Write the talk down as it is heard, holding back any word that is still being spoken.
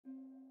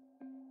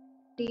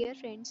Dear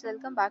friends,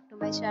 welcome back to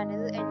my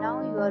channel, and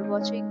now you are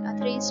watching a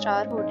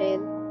 3-star hotel.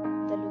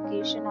 The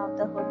location of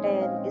the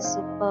hotel is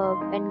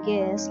superb and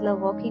guests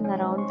love walking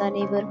around the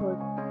neighborhood.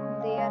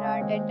 There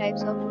are 10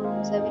 types of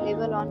rooms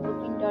available on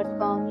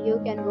booking.com.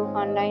 You can book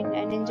online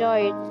and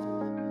enjoy it.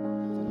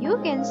 You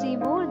can see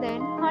more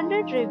than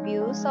 100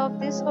 reviews of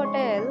this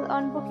hotel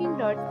on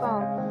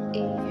booking.com.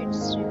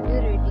 Its review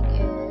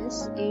rating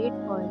is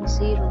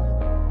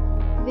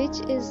 8.0, which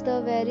is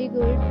the very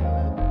good.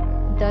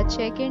 The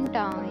check-in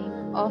time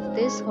of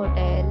this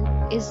hotel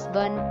is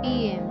 1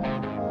 p.m.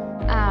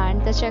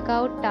 and the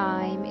checkout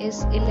time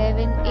is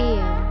 11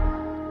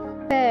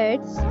 a.m.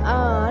 Pets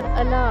are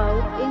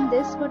allowed in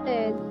this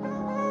hotel.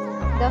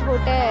 The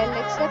hotel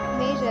accepts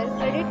major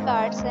credit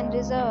cards and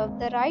reserves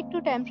the right to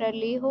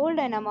temporarily hold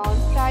an amount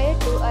prior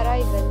to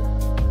arrival.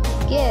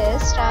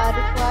 Guests are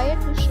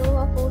required to show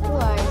a photo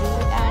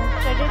ID and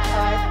credit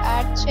card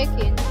at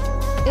check-in.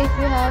 If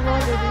you have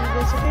already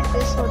visited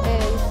this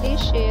hotel,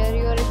 please share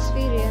your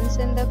experience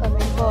in the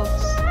comment box.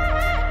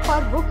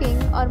 For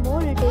booking or more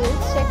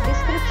details, check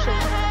description.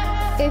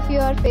 If you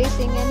are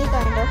facing any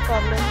kind of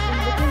problem in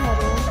booking a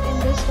room in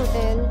this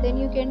hotel, then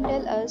you can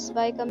tell us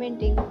by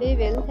commenting. We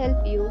will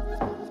help you.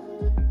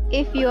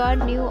 If you are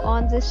new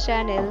on this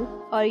channel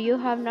or you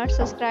have not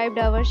subscribed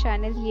our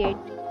channel yet,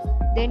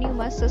 then you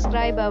must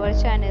subscribe our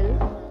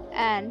channel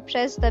and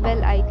press the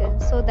bell icon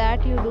so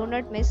that you do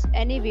not miss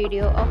any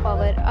video of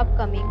our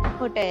upcoming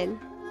hotel.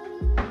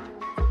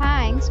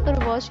 Thanks for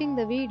watching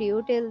the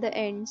video till the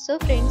end. So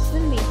friends,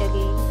 will meet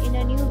again in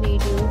a new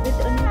video with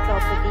a new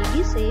property.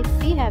 Be safe,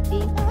 be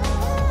happy.